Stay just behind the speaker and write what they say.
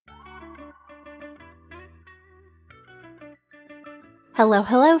Hello,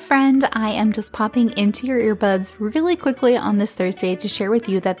 hello, friend. I am just popping into your earbuds really quickly on this Thursday to share with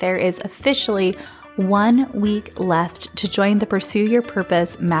you that there is officially 1 week left to join the Pursue Your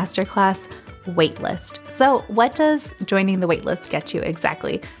Purpose Masterclass waitlist. So what does joining the waitlist get you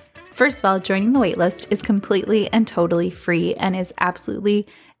exactly? First of all, joining the waitlist is completely and totally free and is absolutely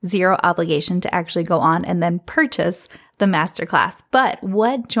zero obligation to actually go on and then purchase the masterclass. But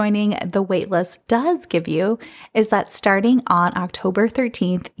what joining the waitlist does give you is that starting on October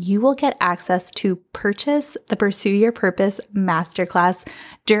 13th, you will get access to purchase the Pursue Your Purpose masterclass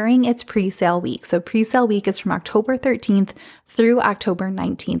during its pre-sale week. So pre-sale week is from October 13th through October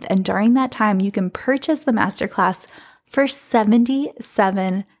 19th. And during that time, you can purchase the masterclass for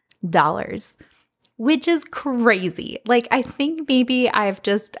 $77, which is crazy. Like, I think maybe I've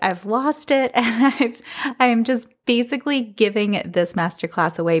lost it and I'm just basically giving this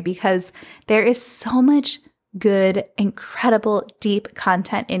masterclass away because there is so much good, incredible, deep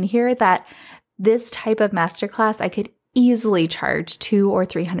content in here that this type of masterclass I could easily charge $200 or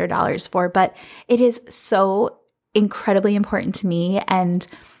 $300 for, but it is so incredibly important to me and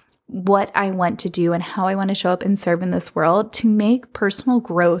what I want to do and how I want to show up and serve in this world to make personal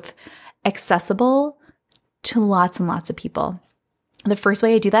growth accessible to lots and lots of people. The first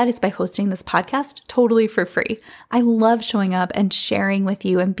way I do that is by hosting this podcast totally for free. I love showing up and sharing with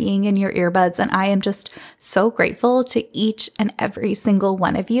you and being in your earbuds. And I am just so grateful to each and every single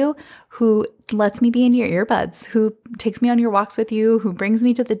one of you who lets me be in your earbuds, who takes me on your walks with you, who brings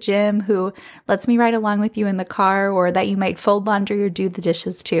me to the gym, who lets me ride along with you in the car, or that you might fold laundry or do the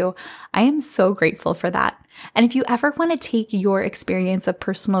dishes too. I am so grateful for that. And if you ever want to take your experience of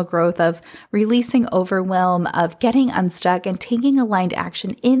personal growth, of releasing overwhelm, of getting unstuck and taking aligned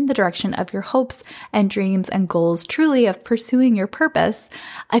action in the direction of your hopes and dreams and goals, truly of pursuing your purpose,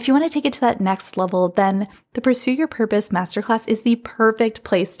 if you want to take it to that next level, then the Pursue Your Purpose Masterclass is the perfect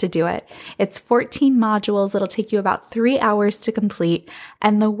place to do it. It's 14 modules. It'll take you about 3 hours to complete.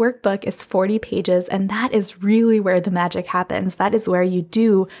 And the workbook is 40 pages. And that is really where the magic happens. That is where you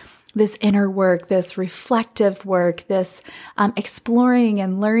do this inner work, this reflective work, this exploring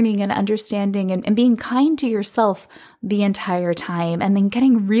and learning and understanding and being kind to yourself the entire time, and then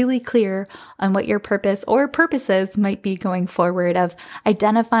getting really clear on what your purpose or purposes might be going forward, of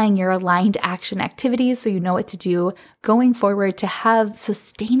identifying your aligned action activities so you know what to do going forward to have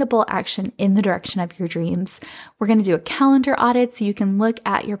sustainable action in the direction of your dreams. We're going to do a calendar audit so you can look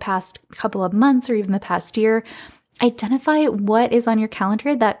at your past couple of months or even the past year. Identify what is on your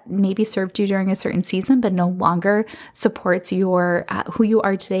calendar that maybe served you during a certain season, but no longer supports your who you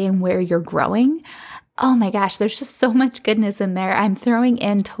are today and where you're growing. Oh my gosh, there's just so much goodness in there. I'm throwing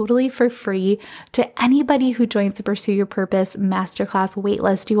in totally for free to anybody who joins the Pursue Your Purpose Masterclass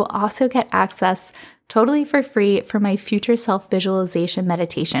waitlist. You will also get access totally for free for my future self visualization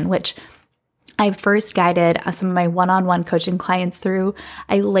meditation, which I first guided some of my one-on-one coaching clients through.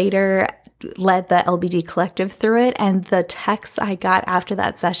 I later led the LBD collective through it, and the texts I got after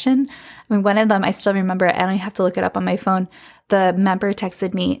that session, I mean, one of them, I still remember it, and I have to look it up on my phone. The member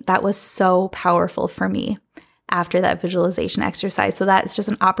texted me, that was so powerful for me after that visualization exercise. So that's just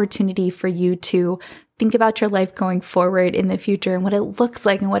an opportunity for you to think about your life going forward in the future and what it looks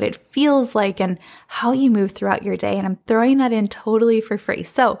like and what it feels like and how you move throughout your day. And I'm throwing that in totally for free.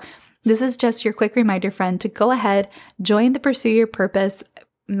 So this is just your quick reminder, friend, to go ahead, join the Pursue Your Purpose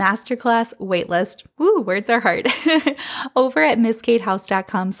Masterclass waitlist. Woo, words are hard. Over at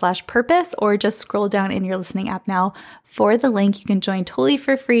misskatehouse.com/purpose, or just scroll down in your listening app now for the link. You can join totally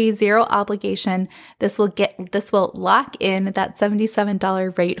for free, zero obligation. This will lock in that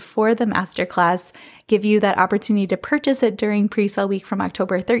 $77 rate for the masterclass, give you that opportunity to purchase it during pre-sale week from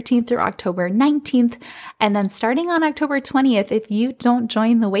October 13th through October 19th. And then starting on October 20th, if you don't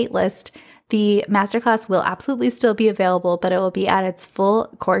join the waitlist, the masterclass will absolutely still be available, but it will be at its full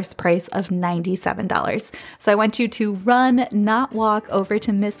course price of $97. So I want you to run, not walk, over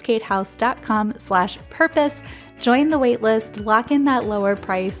to misskatehouse.com/purpose, join the waitlist, lock in that lower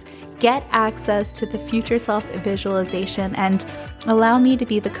price, get access to the future self visualization, and allow me to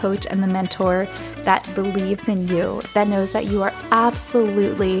be the coach and the mentor that believes in you, that knows that you are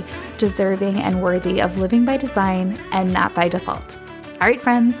absolutely deserving and worthy of living by design and not by default. All right,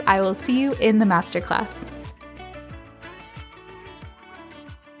 friends, I will see you in the masterclass.